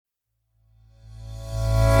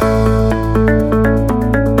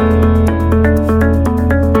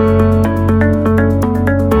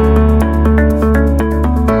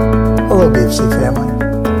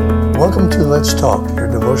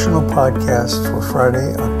podcast for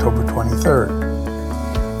Friday, October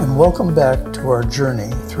 23rd, and welcome back to our journey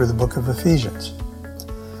through the book of Ephesians.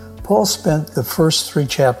 Paul spent the first 3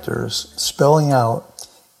 chapters spelling out,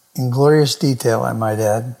 in glorious detail I might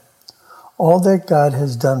add, all that God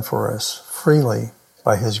has done for us freely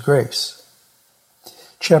by His grace.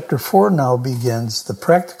 Chapter 4 now begins the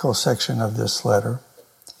practical section of this letter,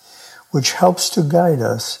 which helps to guide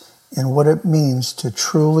us in what it means to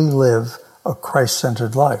truly live a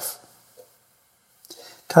Christ-centered life.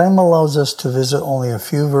 Time allows us to visit only a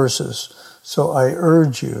few verses, so I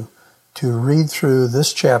urge you to read through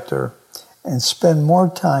this chapter and spend more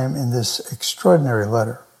time in this extraordinary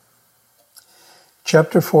letter.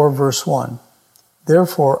 Chapter 4, verse 1.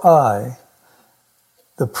 Therefore I,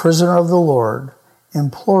 the prisoner of the Lord,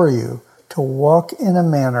 implore you to walk in a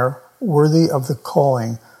manner worthy of the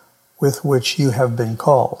calling with which you have been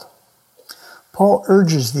called. Paul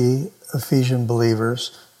urges the Ephesian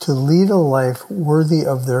believers to lead a life worthy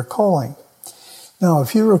of their calling. Now,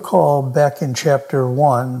 if you recall back in chapter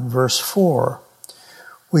 1, verse 4,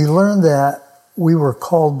 we learned that we were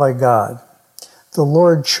called by God. The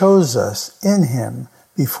Lord chose us in Him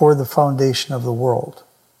before the foundation of the world.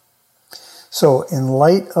 So, in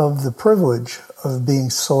light of the privilege of being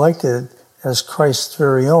selected as Christ's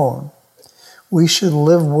very own, we should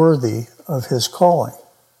live worthy of His calling.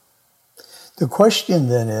 The question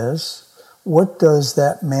then is, what does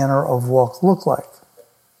that manner of walk look like?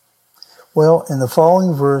 Well, in the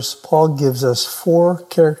following verse, Paul gives us 4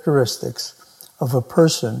 characteristics of a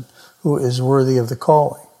person who is worthy of the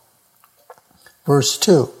calling. Verse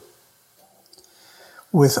 2,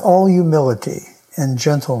 with all humility and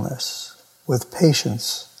gentleness, with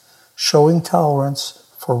patience, showing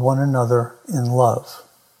tolerance for one another in love.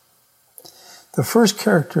 The first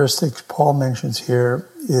characteristic Paul mentions here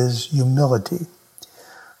is humility.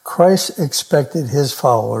 Christ expected His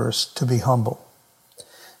followers to be humble,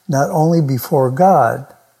 not only before God,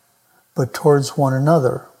 but towards one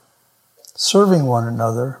another, serving one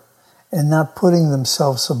another, and not putting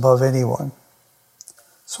themselves above anyone.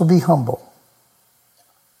 So be humble.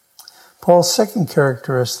 Paul's second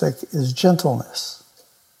characteristic is gentleness.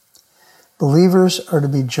 Believers are to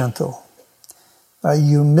be gentle.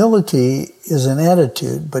 Humility is an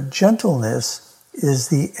attitude, but gentleness is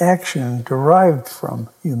the action derived from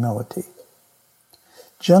humility.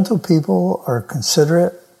 Gentle people are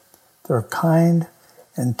considerate, they're kind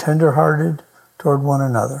and tender-hearted toward one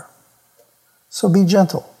another. So be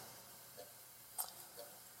gentle.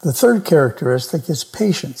 The third characteristic is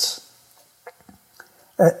patience,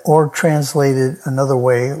 or translated another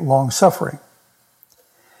way, long-suffering.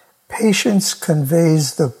 Patience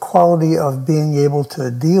conveys the quality of being able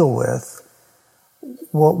to deal with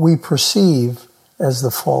what we perceive as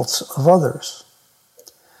the faults of others.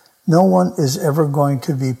 No one is ever going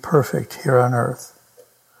to be perfect here on earth,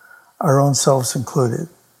 our own selves included.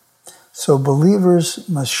 So believers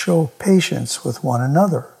must show patience with one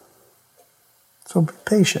another. So be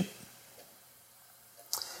patient.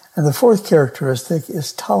 And the fourth characteristic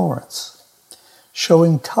is tolerance.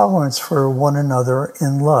 Showing tolerance for one another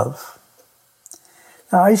in love.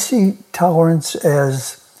 Now, I see tolerance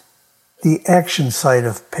as the action side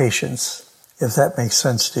of patience, if that makes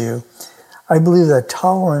sense to you. I believe that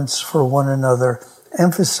tolerance for one another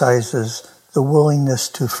emphasizes the willingness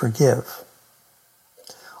to forgive.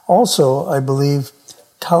 Also, I believe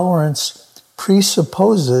tolerance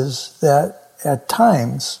presupposes that at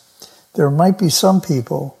times there might be some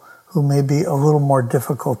people who may be a little more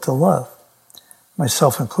difficult to love,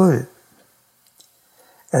 myself included.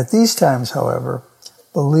 At these times, however,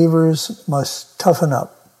 believers must toughen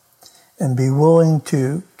up and be willing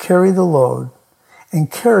to carry the load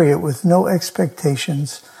and carry it with no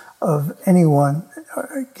expectations of anyone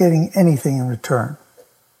getting anything in return.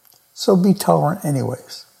 So be tolerant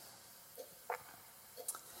anyways.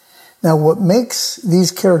 Now, what makes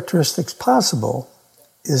these characteristics possible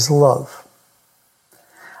is love.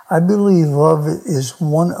 I believe love is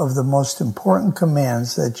one of the most important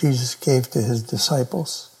commands that Jesus gave to His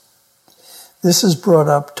disciples. This is brought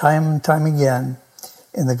up time and time again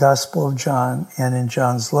in the Gospel of John and in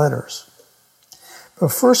John's letters.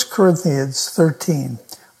 But 1 Corinthians 13,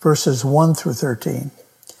 verses 1 through 13,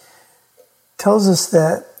 tells us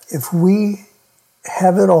that if we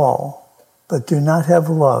have it all but do not have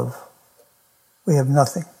love, we have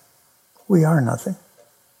nothing. We are nothing.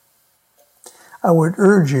 I would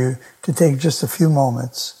urge you to take just a few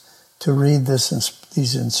moments to read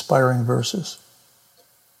these inspiring verses.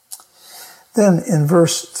 Then in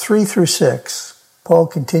verse 3 through 6, Paul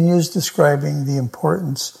continues describing the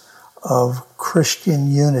importance of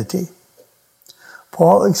Christian unity.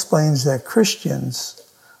 Paul explains that Christians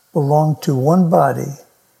belong to one body,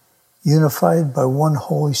 unified by one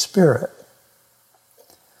Holy Spirit.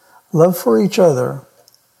 Love for each other,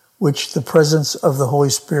 which the presence of the Holy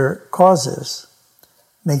Spirit causes,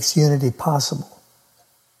 makes unity possible.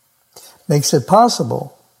 Makes it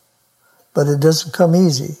possible, but it doesn't come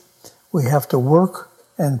easy. We have to work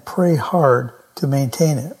and pray hard to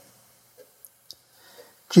maintain it.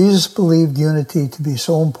 Jesus believed unity to be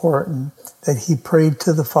so important that he prayed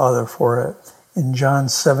to the Father for it in John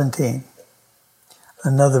 17.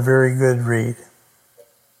 Another very good read.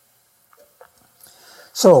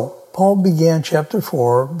 So, Paul began chapter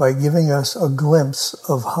 4 by giving us a glimpse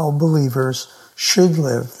of how believers should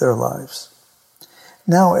live their lives.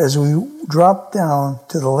 Now, as we drop down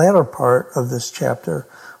to the latter part of this chapter,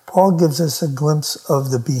 Paul gives us a glimpse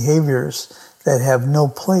of the behaviors that have no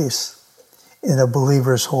place in a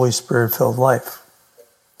believer's Holy Spirit-filled life.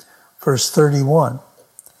 Verse 31,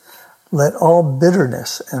 let all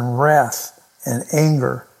bitterness and wrath and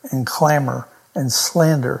anger and clamor and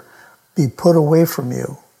slander be put away from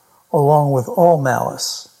you, along with all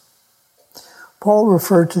malice. Paul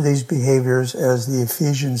referred to these behaviors as the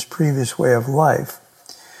Ephesians' previous way of life,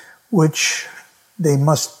 which they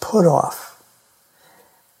must put off,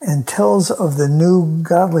 and tells of the new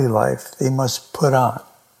godly life they must put on.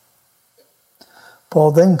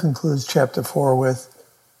 Paul then concludes chapter 4 with,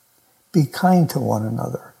 be kind to one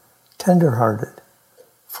another, tender-hearted,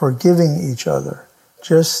 forgiving each other,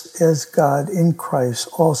 just as God in Christ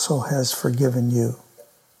also has forgiven you.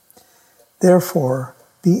 Therefore,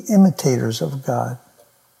 be imitators of God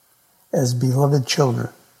as beloved children.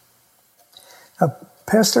 Now,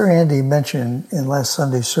 Pastor Andy mentioned in last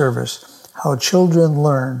Sunday's service how children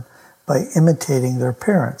learn by imitating their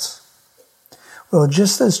parents. Well,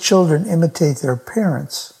 just as children imitate their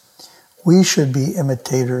parents, we should be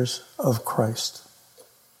imitators of Christ.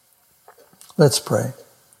 Let's pray.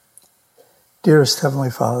 Dearest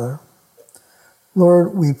Heavenly Father,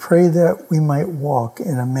 Lord, we pray that we might walk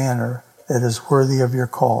in a manner that is worthy of your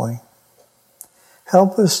calling.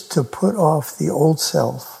 Help us to put off the old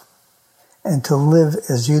self and to live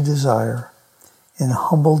as you desire in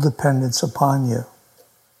humble dependence upon you.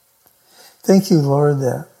 Thank you, Lord,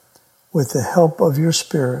 that with the help of your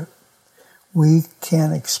Spirit, we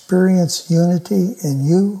can experience unity in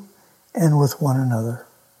you and with one another.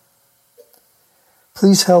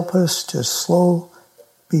 Please help us to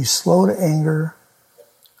be slow to anger,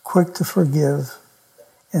 quick to forgive,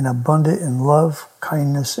 and abundant in love,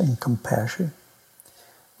 kindness, and compassion.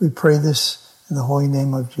 We pray this in the holy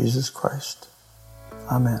name of Jesus Christ.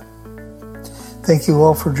 Amen. Thank you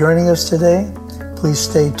all for joining us today. Please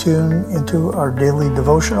stay tuned into our daily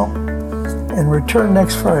devotional and return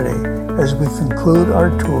next Friday as we conclude our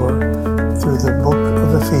tour through the book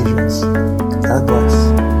of Ephesians. God bless.